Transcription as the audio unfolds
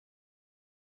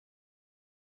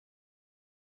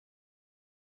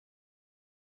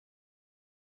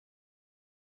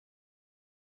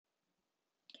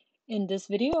In this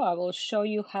video, I will show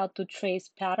you how to trace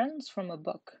patterns from a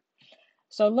book.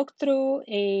 So I looked through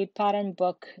a pattern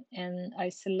book and I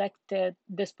selected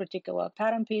this particular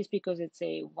pattern piece because it's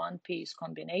a one-piece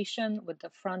combination with the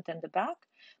front and the back.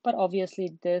 But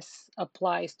obviously this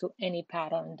applies to any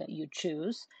pattern that you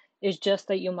choose. It's just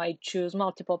that you might choose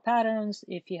multiple patterns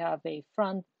if you have a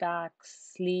front, back,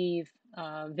 sleeve,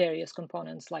 various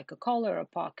components like a collar or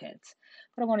pockets.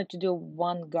 But I wanted to do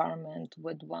one garment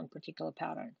with one particular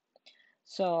pattern.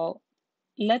 So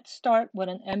let's start with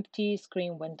an empty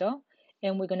screen window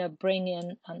and we're going to bring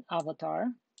in an avatar.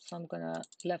 So I'm going to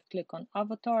left click on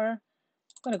avatar. I'm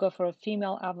going to go for a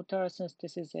female avatar since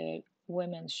this is a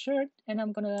women's shirt, and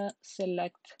I'm going to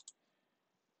select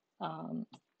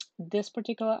this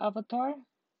particular avatar.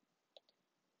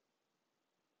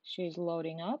 She's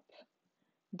loading up.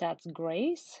 That's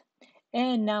Grace.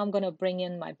 And now I'm going to bring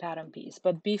in my pattern piece.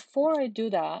 But before I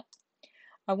do that,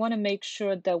 I want to make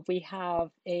sure that we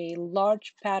have a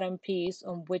large pattern piece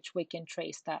on which we can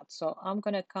trace that. So I'm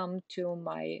going to come to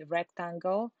my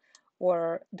rectangle,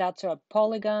 or that's a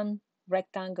polygon,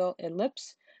 rectangle,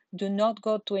 ellipse. Do not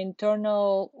go to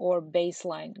internal or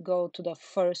baseline. Go to the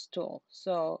first tool.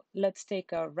 So let's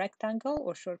take a rectangle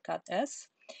or shortcut S,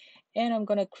 and I'm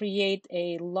going to create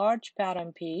a large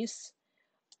pattern piece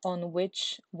on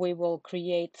which we will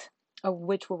trace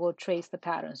the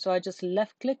pattern. So I just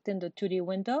left clicked in the 2D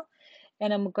window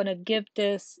and I'm going to give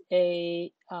this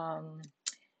a,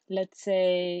 let's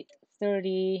say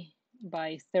 30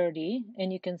 by 30,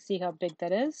 and you can see how big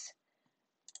that is,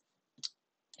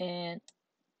 and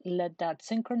let that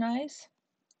synchronize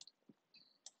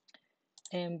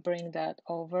and bring that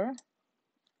over.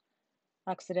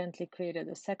 Accidentally created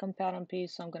a second pattern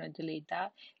piece, so I'm going to delete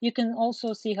that. You can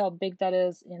also see how big that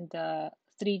is in the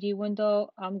 3D window.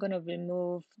 I'm going to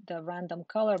remove the random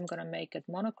color. I'm going to make it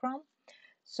monochrome.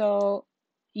 So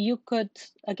you could,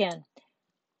 again,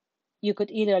 you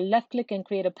could either left click and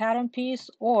create a pattern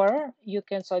piece, or you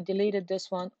can, so I deleted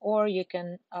this one, or you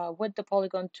can, with the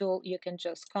polygon tool, you can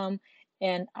just come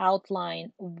and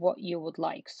outline what you would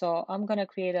like. So I'm going to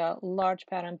create a large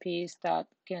pattern piece that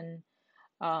can,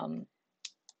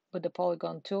 with the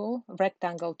polygon tool,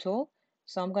 rectangle tool.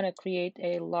 So I'm going to create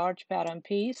a large pattern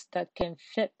piece that can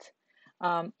fit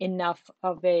enough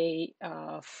of a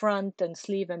front and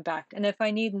sleeve and back. And if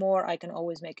I need more, I can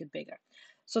always make it bigger.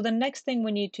 So the next thing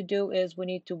we need to do is we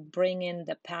need to bring in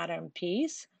the pattern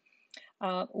piece.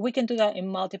 We can do that in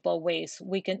multiple ways.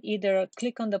 We can either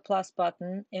click on the plus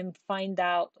button and find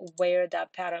out where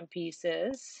that pattern piece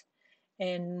is.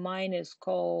 And mine is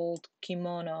called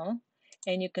kimono.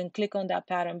 And you can click on that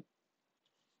pattern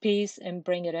piece and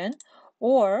bring it in.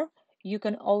 Or you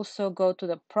can also go to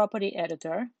the property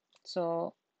editor.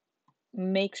 So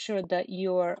make sure that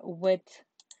your width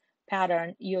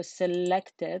pattern, you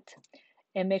select it,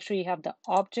 and make sure you have the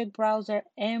object browser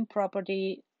and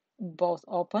property both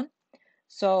open.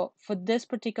 So for this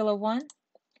particular one,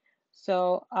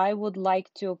 so I would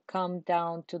like to come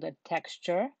down to the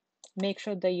texture. Make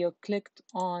sure that you clicked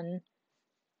on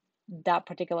that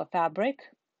particular fabric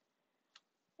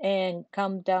and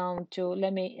come down to,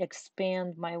 let me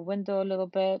expand my window a little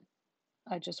bit.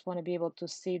 I just want to be able to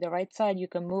see the right side. You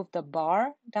can move the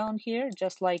bar down here,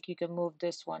 just like you can move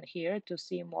this one here to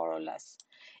see more or less.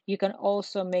 You can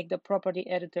also make the property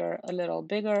editor a little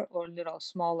bigger or a little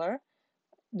smaller.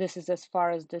 This is as far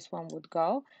as this one would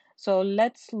go. So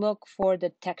let's look for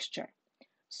the texture.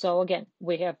 So again,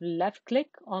 we have left click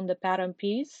on the pattern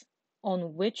piece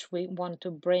on which we want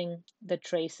to bring the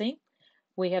tracing.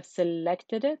 We have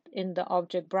selected it in the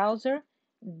object browser.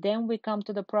 Then we come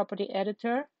to the property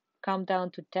editor, come down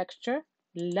to texture,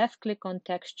 left click on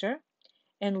texture,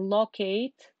 and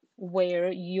locate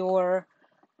where your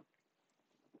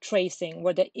tracing,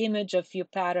 where the image of your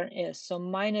pattern is. So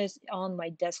mine is on my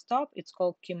desktop. It's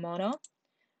called kimono.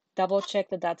 Double check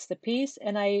that that's the piece,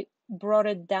 and I brought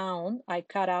it down. I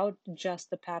cut out just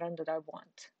the pattern that I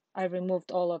want. I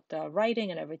removed all of the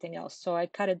writing and everything else. So I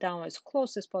cut it down as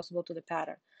close as possible to the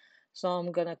pattern. So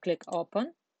I'm gonna click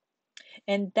open,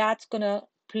 and that's gonna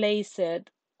place it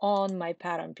on my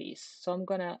pattern piece. So I'm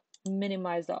gonna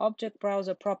minimize the object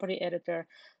browser property editor.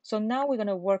 So now we're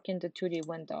gonna work in the 2D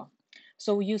window.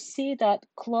 So you see that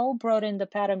Chloe brought in the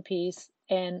pattern piece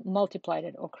and multiplied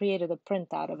it or created a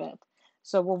print out of it.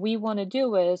 So what we want to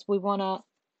do is we want to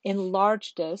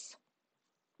enlarge this.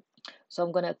 So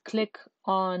I'm going to click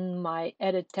on my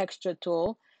edit texture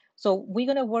tool. So we're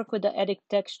going to work with the edit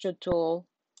texture tool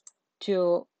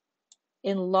to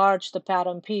enlarge the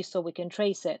pattern piece so we can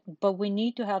trace it, but we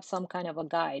need to have some kind of a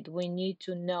guide. We need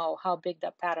to know how big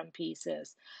that pattern piece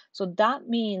is. So that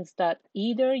means that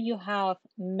either you have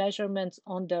measurements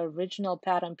on the original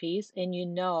pattern piece and you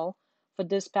know for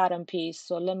this pattern piece,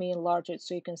 so let me enlarge it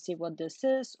so you can see what this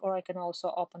is, or I can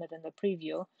also open it in the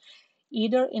preview.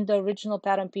 Either in the original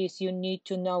pattern piece, you need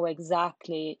to know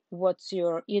exactly what's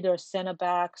your either center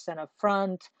back, center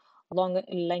front, long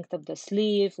length of the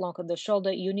sleeve, length of the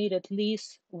shoulder. You need at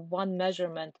least one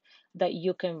measurement that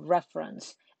you can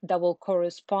reference that will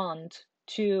correspond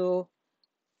to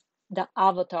the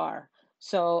avatar.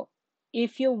 So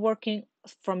if you're working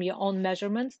from your own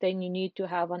measurements, then you need to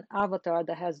have an avatar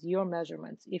that has your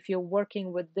measurements. If you're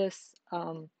working with this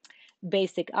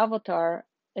basic avatar,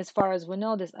 as far as we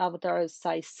know, this avatar is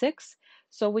size 6.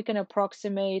 So we can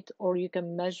approximate, or you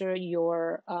can measure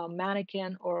your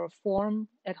mannequin or form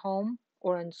at home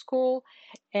or in school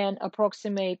and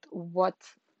approximate what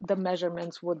the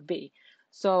measurements would be.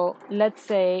 So let's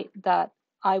say that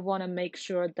I want to make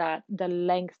sure that the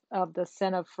length of the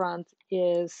center front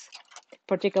is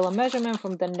particular measurement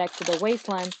from the neck to the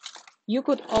waistline. You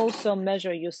could also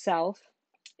measure yourself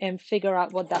and figure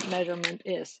out what that measurement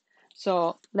is.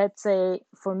 So let's say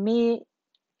for me,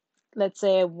 let's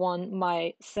say I want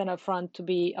my center front to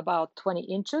be about 20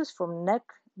 inches from neck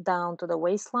down to the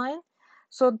waistline.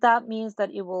 So that means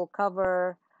that it will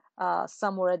cover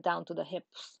somewhere down to the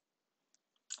hips.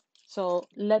 So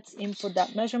let's input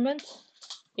that measurement,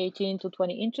 18 to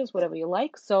 20 inches, whatever you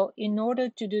like. So in order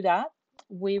to do that,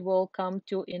 we will come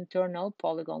to internal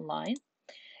polygon line,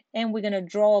 and we're going to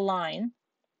draw a line.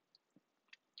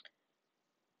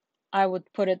 I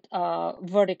would put it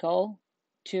vertical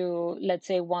to, let's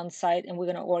say, one side, and we're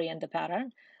going to orient the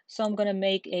pattern. So I'm going to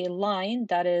make a line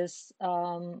that is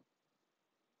the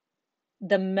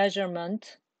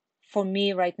measurement. For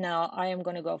me right now, I am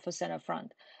going to go for center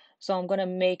front. So I'm going to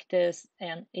make this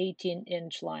an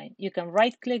 18-inch line. You can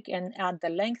right click and add the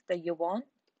length that you want,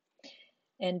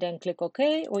 and then click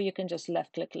OK, or you can just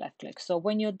left click. So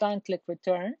when you're done, click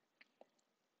return,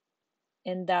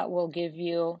 and that will give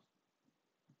you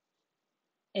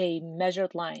a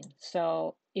measured line.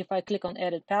 So if I click on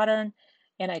edit pattern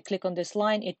and I click on this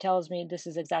line, it tells me this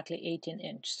is exactly 18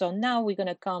 inch. So now we're going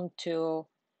to come to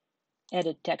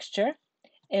edit texture,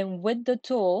 and with the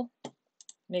tool,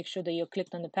 make sure that you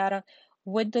clicked on the pattern.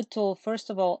 With the tool, first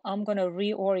of all, I'm going to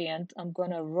reorient. I'm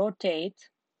going to rotate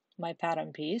my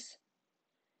pattern piece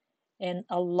and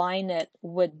align it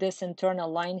with this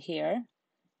internal line here.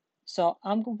 So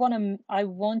I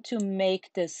want to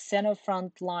make this center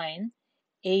front line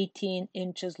 18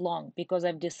 inches long, because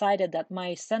I've decided that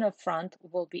my center front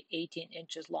will be 18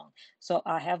 inches long. So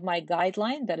I have my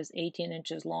guideline that is 18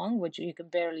 inches long, which you can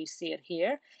barely see it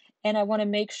here. And I want to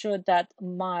make sure that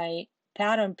my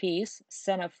pattern piece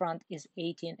center front is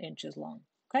 18 inches long.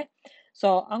 Okay,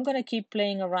 so I'm going to keep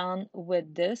playing around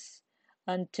with this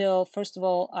until, first of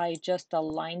all, I just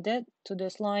aligned it to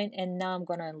this line, and now I'm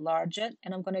going to enlarge it,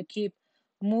 and I'm going to keep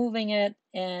moving it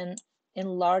and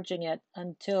enlarging it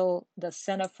until the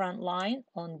center front line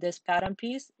on this pattern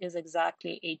piece is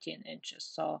exactly 18 inches.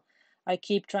 So I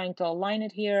keep trying to align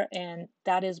it here, and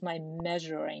that is my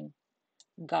measuring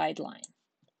guideline.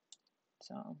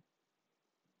 So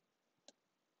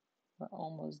we're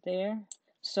almost there.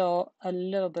 So a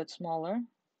little bit smaller.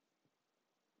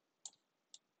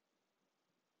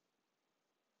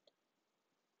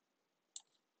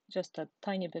 Just a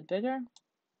tiny bit bigger.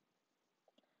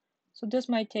 So this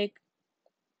might take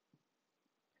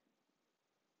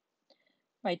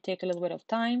a little bit of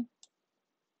time.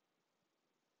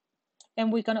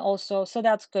 And we can also, so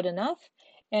that's good enough.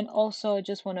 And also I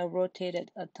just want to rotate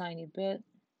it a tiny bit.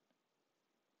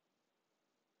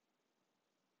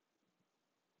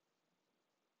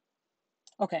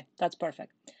 Okay, that's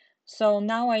perfect. So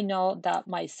now I know that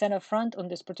my center front on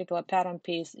this particular pattern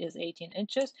piece is 18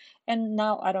 inches. And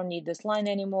now I don't need this line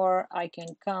anymore. I can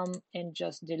come and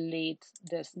just delete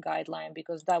this guideline,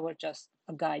 because that was just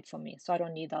a guide for me. So I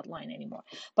don't need that line anymore.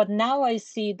 But now I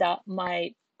see that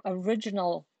my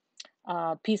original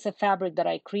piece of fabric that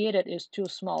I created is too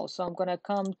small. So I'm going to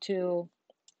come to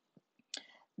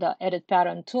the edit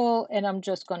pattern tool, and I'm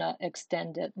just going to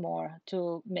extend it more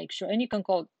to make sure. And you can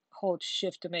hold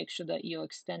shift to make sure that you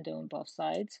extend it on both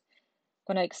sides.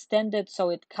 I'm going to extend it so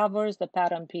it covers the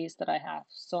pattern piece that I have.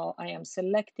 So I am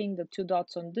selecting the 2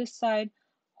 dots on this side,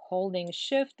 holding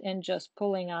shift and just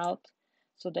pulling out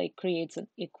so that it creates an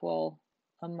equal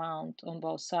amount on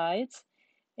both sides.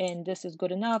 And this is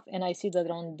good enough. And I see that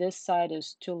on this side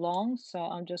is too long, so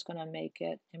I'm just going to make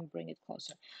it and bring it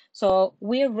closer. So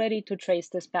we're ready to trace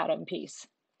this pattern piece.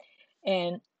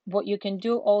 And what you can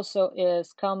do also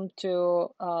is come to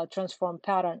transform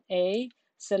pattern A,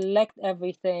 select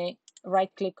everything,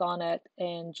 right click on it,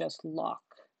 and just lock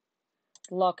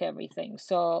everything.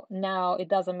 So now it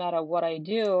doesn't matter what I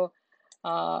do,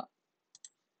 uh,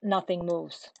 nothing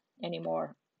moves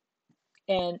anymore.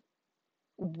 And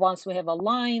once we have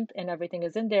aligned and everything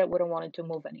is in there, we don't want it to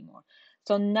move anymore.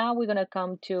 So now we're going to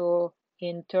come to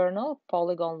internal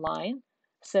polygon line,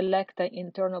 select the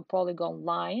internal polygon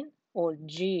line or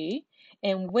G,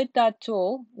 and with that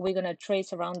tool, we're going to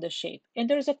trace around the shape. And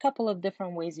there's a couple of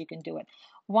different ways you can do it.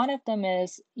 One of them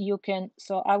is you can,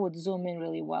 so I would zoom in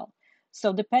really well.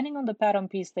 So depending on the pattern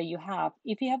piece that you have,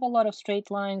 if you have a lot of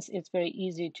straight lines, it's very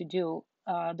easy to do.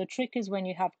 The trick is when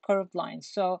you have curved lines.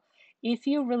 So if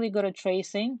you're really good at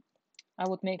tracing, I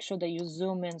would make sure that you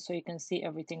zoom in so you can see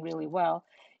everything really well.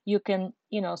 You can,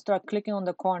 start clicking on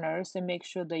the corners and make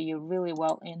sure that you're really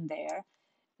well in there.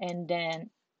 And then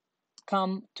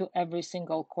come to every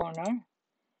single corner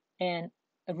and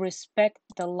respect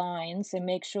the lines and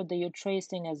make sure that you're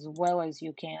tracing as well as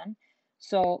you can.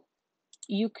 So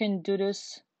you can do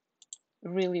this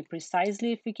really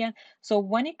precisely if you can. So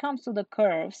when it comes to the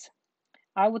curves,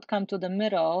 I would come to the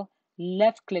middle,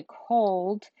 left click,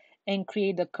 hold, and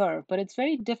create a curve. But it's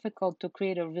very difficult to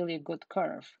create a really good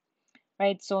curve,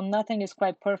 right? So nothing is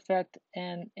quite perfect.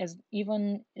 And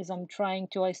even as I'm trying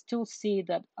to, I still see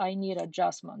that I need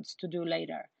adjustments to do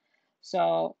later.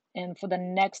 So, and for the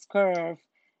next curve,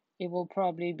 it will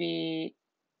probably be,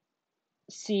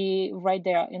 see right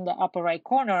there in the upper right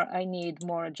corner, I need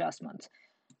more adjustments.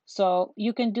 So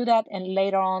you can do that, and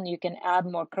later on you can add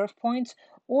more curve points.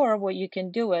 Or what you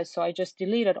can do is, so I just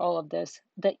deleted all of this.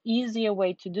 The easier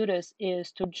way to do this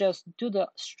is to just do the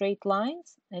straight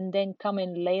lines and then come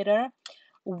in later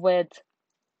with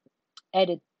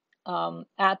edit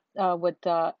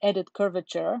edit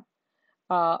curvature,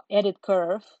 edit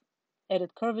curve,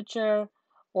 edit curvature,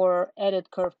 or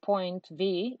edit curve point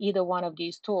V, either one of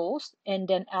these tools, and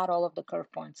then add all of the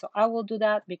curve points. So I will do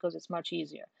that because it's much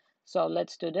easier. So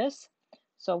let's do this.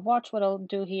 So watch what I'll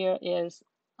do here is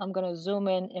I'm going to zoom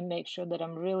in and make sure that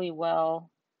I'm really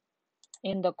well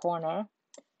in the corner.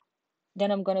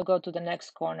 Then I'm going to go to the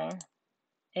next corner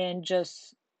and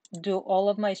just do all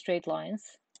of my straight lines.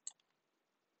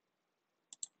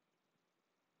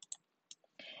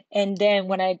 And then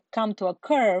when I come to a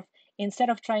curve, instead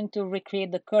of trying to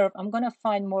recreate the curve, I'm going to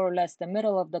find more or less the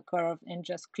middle of the curve and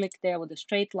just click there with a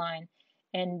straight line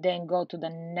and then go to the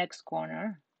next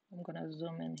corner. I'm going to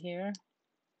zoom in here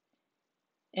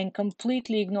and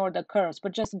completely ignore the curves,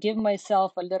 but just give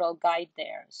myself a little guide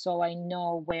there so I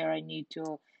know where I need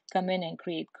to come in and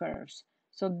create curves.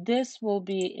 So this will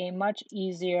be a much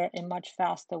easier and much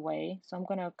faster way. So I'm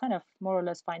going to kind of more or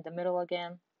less find the middle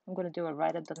again. I'm going to do it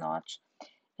right at the notch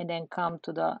and then come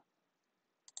to the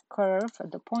curve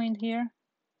at the point here.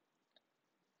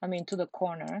 I mean to the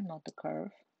corner, not the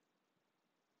curve.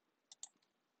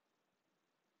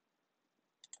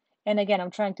 And again, I'm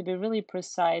trying to be really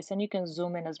precise, and you can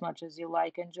zoom in as much as you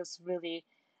like and just really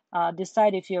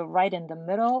decide if you're right in the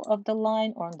middle of the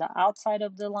line or on the outside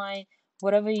of the line.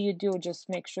 Whatever you do, just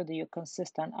make sure that you're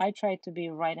consistent. I try to be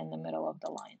right in the middle of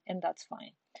the line, and that's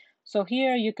fine. So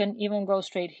here you can even go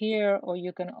straight here, or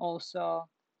you can also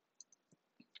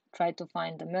try to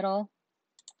find the middle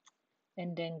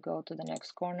and then go to the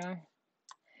next corner.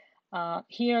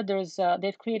 Here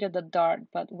they've created a dart,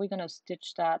 but we're gonna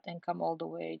stitch that and come all the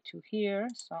way to here.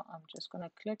 So I'm just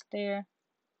gonna click there.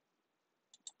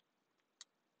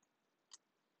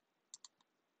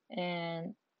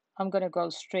 And I'm gonna go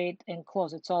straight and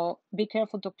close it. So be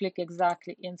careful to click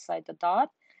exactly inside the dot,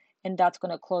 and that's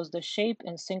gonna close the shape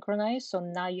and synchronize. So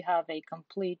now you have a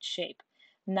complete shape.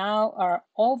 Now our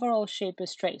overall shape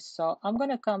is traced. So I'm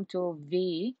gonna come to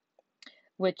V,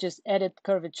 which is edit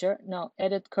curvature, no,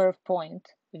 edit curve point,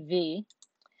 V,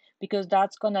 because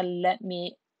that's going to let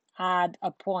me add a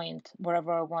point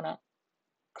wherever I want to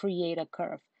create a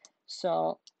curve.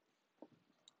 So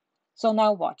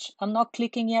now watch. I'm not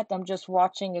clicking yet. I'm just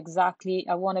watching exactly.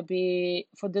 I want to be,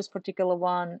 for this particular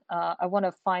one, I want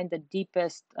to find the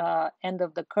deepest end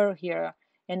of the curve here.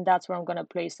 And that's where I'm going to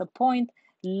place a point.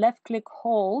 Left click,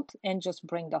 hold, and just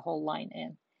bring the whole line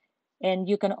in. And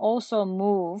you can also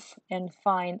move and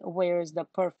find where is the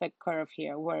perfect curve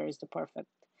here. Where is the perfect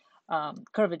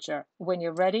curvature. When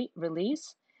you're ready,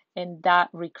 release, and that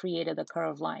recreated a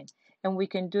curved line. And we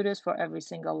can do this for every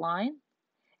single line.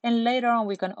 And later on,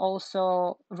 we can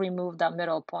also remove that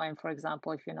middle point, for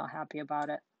example, if you're not happy about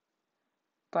it.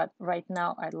 But right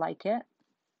now, I like it.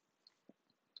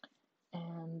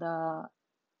 And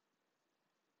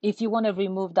if you want to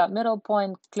remove that middle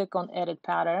point, click on Edit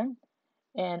Pattern.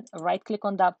 and right click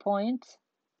on that point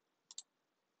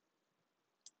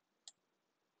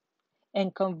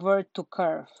and convert to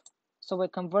curve. So we're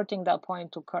converting that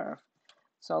point to curve.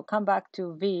 So come back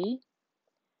to V,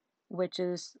 which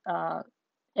is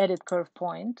edit curve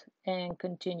point, and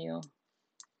continue.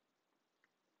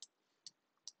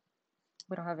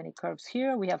 We don't have any curves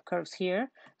here. We have curves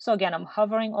here. So again, I'm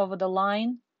hovering over the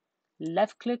line,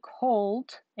 left click,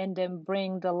 hold, and then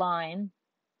bring the line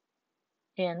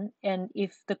in. And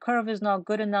if the curve is not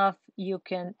good enough, you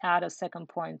can add a second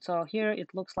point. So here it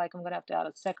looks like I'm going to have to add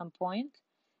a second point,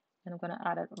 and I'm going to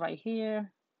add it right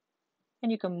here.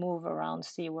 And you can move around,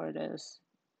 see where it is.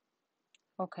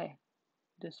 Okay,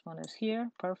 this one is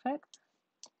here, perfect.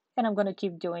 And I'm going to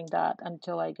keep doing that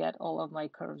until I get all of my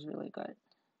curves really good.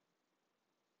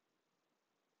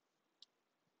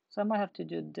 So I might have to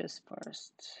do this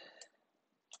first.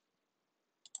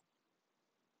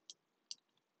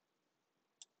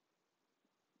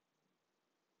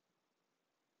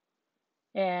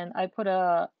 And I put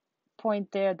a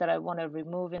point there that I want to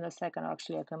remove in a second.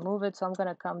 Actually, I can move it. So I'm going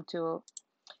to come to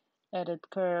edit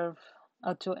curve,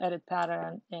 to edit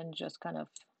pattern, and just kind of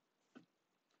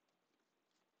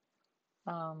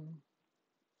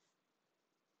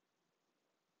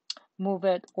move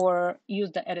it, or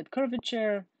use the edit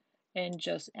curvature and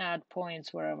just add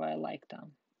points wherever I like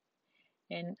them.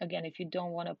 And again, if you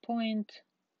don't want a point,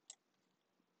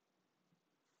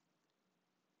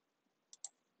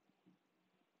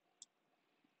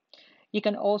 you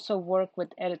can also work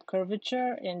with edit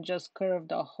curvature and just curve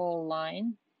the whole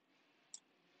line.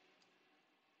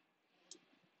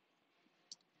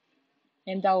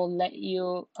 And that will let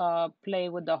you play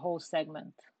with the whole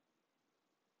segment.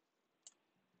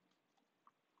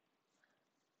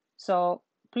 So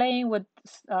playing with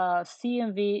C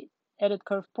and V, edit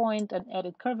curve point and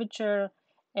edit curvature,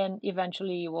 and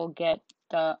eventually you will get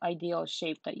the ideal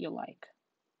shape that you like.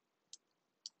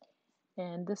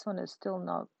 And this one is still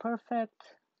not perfect.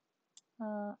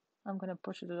 I'm going to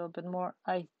push it a little bit more.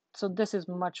 So this is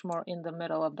much more in the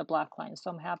middle of the black line,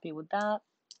 so I'm happy with that.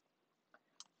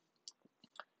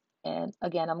 And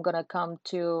again, I'm going to come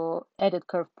to edit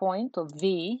curve point, or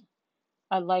V.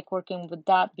 I like working with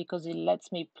that because it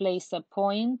lets me place a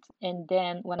point, and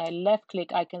then when I left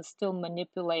click, I can still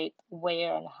manipulate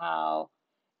where and how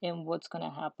and what's going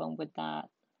to happen with that.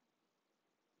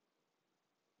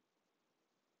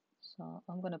 So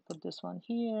I'm going to put this one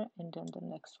here and then the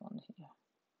next one here.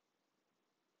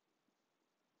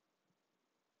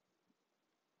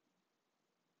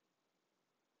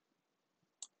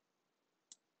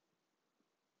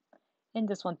 And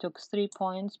this one took 3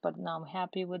 points, but now I'm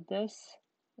happy with this.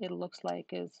 It looks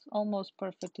like it's almost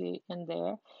perfectly in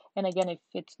there. And again, if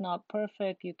it's not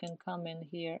perfect, you can come in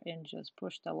here and just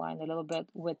push the line a little bit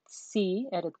with C,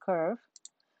 edit curve.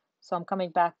 So I'm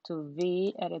coming back to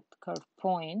V, edit curve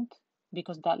point,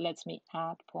 because that lets me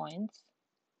add points.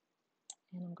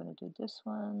 And I'm going to do this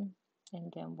one,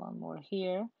 and then one more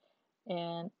here.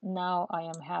 And now I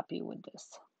am happy with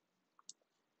this.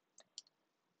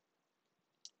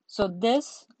 So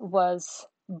this was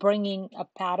bringing a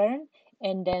pattern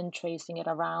and then tracing it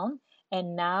around.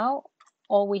 And now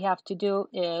all we have to do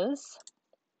is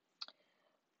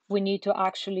we need to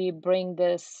actually bring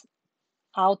this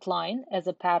outline as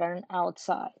a pattern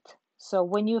outside. So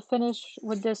when you finish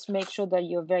with this, make sure that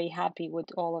you're very happy with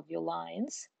all of your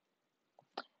lines.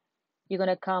 You're going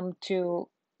to come to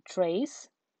trace,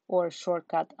 or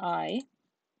shortcut I.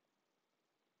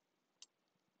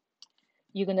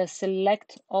 You're going to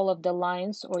select all of the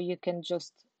lines, or you can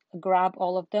just grab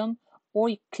all of them, or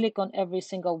you click on every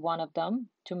single one of them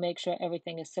to make sure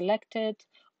everything is selected,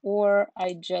 or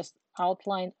I just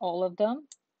outlined all of them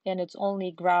and it's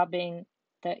only grabbing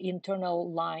the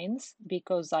internal lines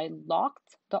because I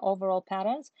locked the overall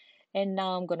patterns. And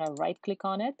now I'm going to right click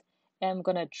on it and I'm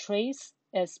going to trace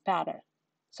as pattern.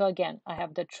 So again, I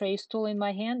have the trace tool in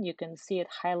my hand. You can see it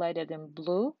highlighted in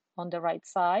blue on the right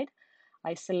side.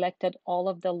 I selected all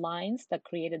of the lines that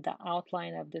created the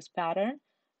outline of this pattern,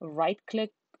 right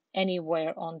click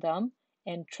anywhere on them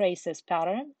and trace this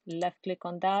pattern, left click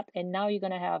on that, and now you're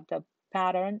going to have the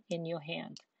pattern in your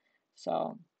hand.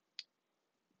 So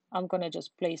I'm going to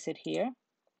just place it here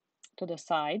to the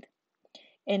side,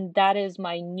 and that is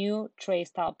my new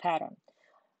traced out pattern.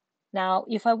 Now,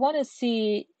 if I want to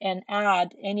see and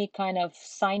add any kind of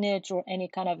signage or any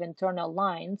kind of internal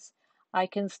lines, I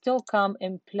can still come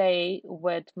and play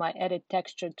with my edit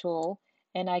texture tool,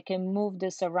 and I can move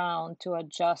this around to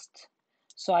adjust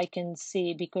so I can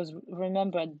see, because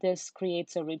remember, this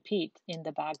creates a repeat in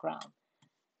the background,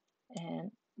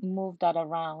 and move that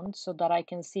around so that I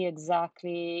can see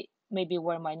exactly maybe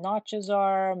where my notches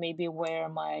are, maybe where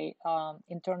my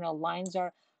internal lines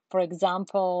are. For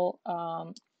example,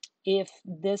 if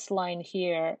this line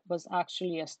here was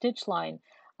actually a stitch line,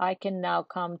 I can now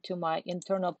come to my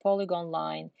internal polygon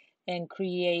line and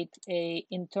create a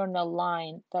internal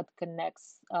line that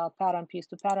connects pattern piece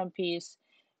to pattern piece,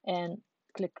 and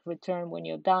click return when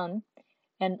you're done.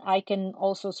 And I can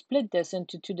also split this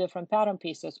into two different pattern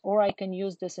pieces, or I can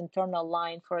use this internal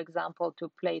line, for example,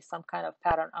 to place some kind of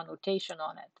pattern annotation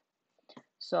on it.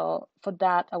 So for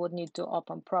that, I would need to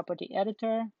open property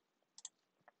editor,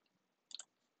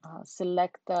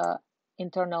 select the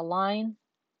internal line,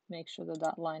 make sure that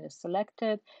that line is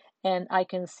selected, and I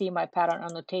can see my pattern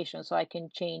annotation, so I can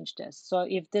change this. So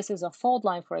if this is a fold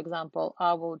line, for example,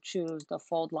 I will choose the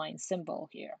fold line symbol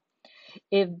here.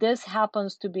 If this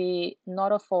happens to be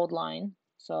not a fold line,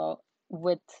 so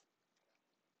with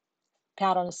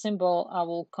pattern symbol, I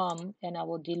will come and I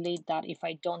will delete that if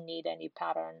I don't need any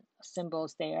pattern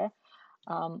symbols there.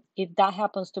 If that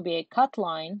happens to be a cut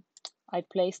line, I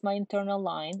place my internal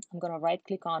line, I'm going to right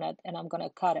click on it and I'm going to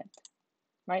cut it,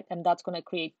 right? And that's going to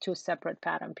create two separate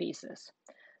pattern pieces.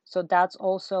 So that's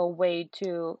also a way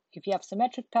to, if you have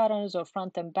symmetric patterns or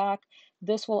front and back,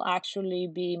 this will actually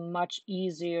be much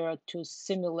easier to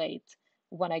simulate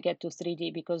when I get to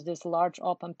 3D, because this large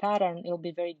open pattern, it'll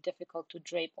be very difficult to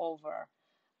drape over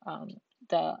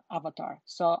the avatar.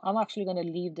 So I'm actually going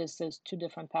to leave this as two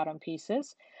different pattern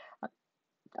pieces.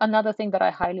 Another thing that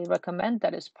I highly recommend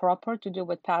that is proper to do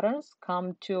with patterns,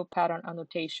 come to pattern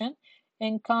annotation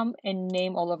and come and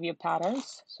name all of your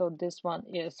patterns. So this one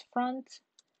is front.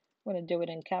 I'm going to do it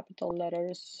in capital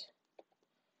letters.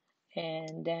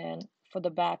 And then for the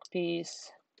back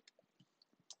piece,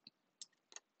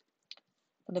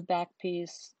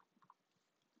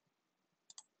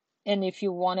 and if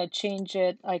you want to change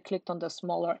it, I clicked on the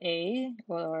smaller A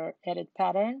or edit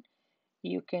pattern.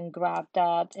 You can grab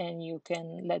that and you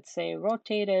can, let's say,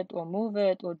 rotate it or move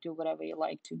it or do whatever you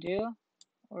like to do,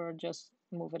 or just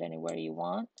move it anywhere you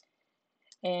want.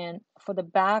 And for the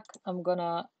back, I'm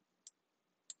gonna,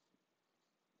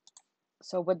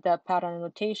 so with the pattern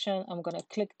annotation, I'm gonna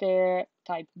click there,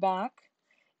 type back,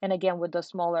 and again with the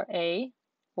smaller A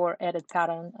or edit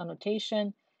pattern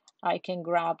annotation, I can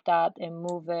grab that and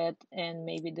move it, and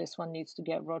maybe this one needs to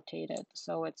get rotated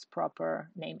so it's proper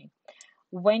naming.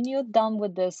 When you're done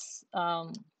with this,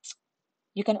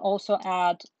 you can also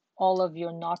add all of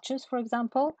your notches, for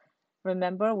example.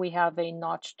 Remember, we have a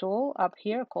notch tool up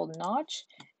here called notch,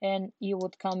 and you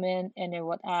would come in and it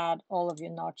would add all of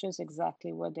your notches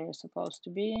exactly where they're supposed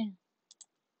to be.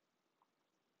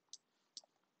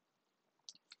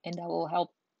 And that will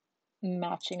help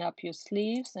matching up your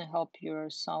sleeves and help your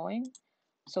sewing.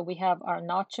 So we have our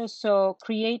notches. So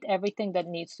create everything that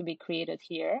needs to be created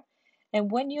here. And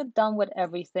when you're done with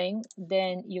everything,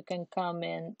 then you can come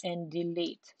in and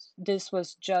delete. This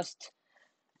was just,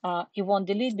 it won't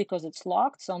delete because it's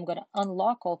locked. So I'm going to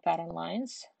unlock all pattern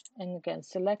lines and again,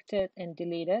 select it and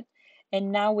delete it.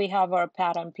 And now we have our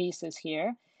pattern pieces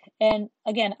here. And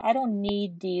again, I don't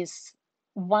need these.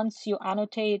 Once you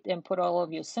annotate and put all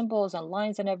of your symbols and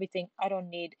lines and everything, I don't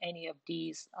need any of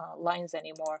these lines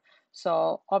anymore.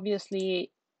 So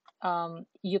obviously,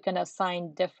 you can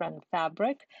assign different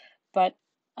fabric, but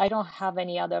I don't have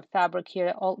any other fabric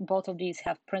here. Both of these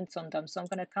have prints on them. So I'm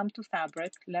going to come to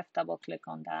fabric, left double click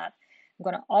on that. I'm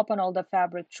going to open all the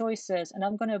fabric choices and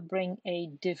I'm going to bring a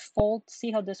default.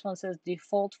 See how this one says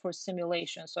default for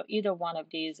simulation. So either one of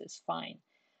these is fine.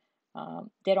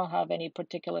 They don't have any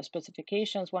particular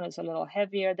specifications. One is a little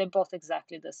heavier. They're both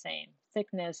exactly the same,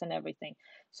 thickness and everything.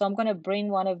 So I'm going to bring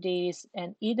one of these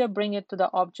and either bring it to the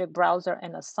object browser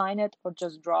and assign it or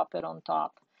just drop it on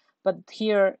top. But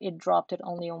here it dropped it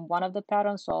only on one of the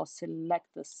patterns. So I'll select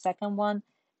the second one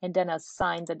and then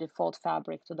assign the default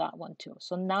fabric to that one too.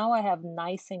 So now I have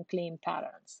nice and clean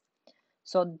patterns.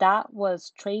 So that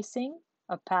was tracing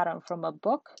a pattern from a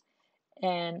book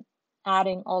and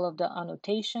adding all of the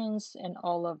annotations and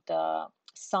all of the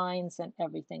signs and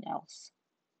everything else.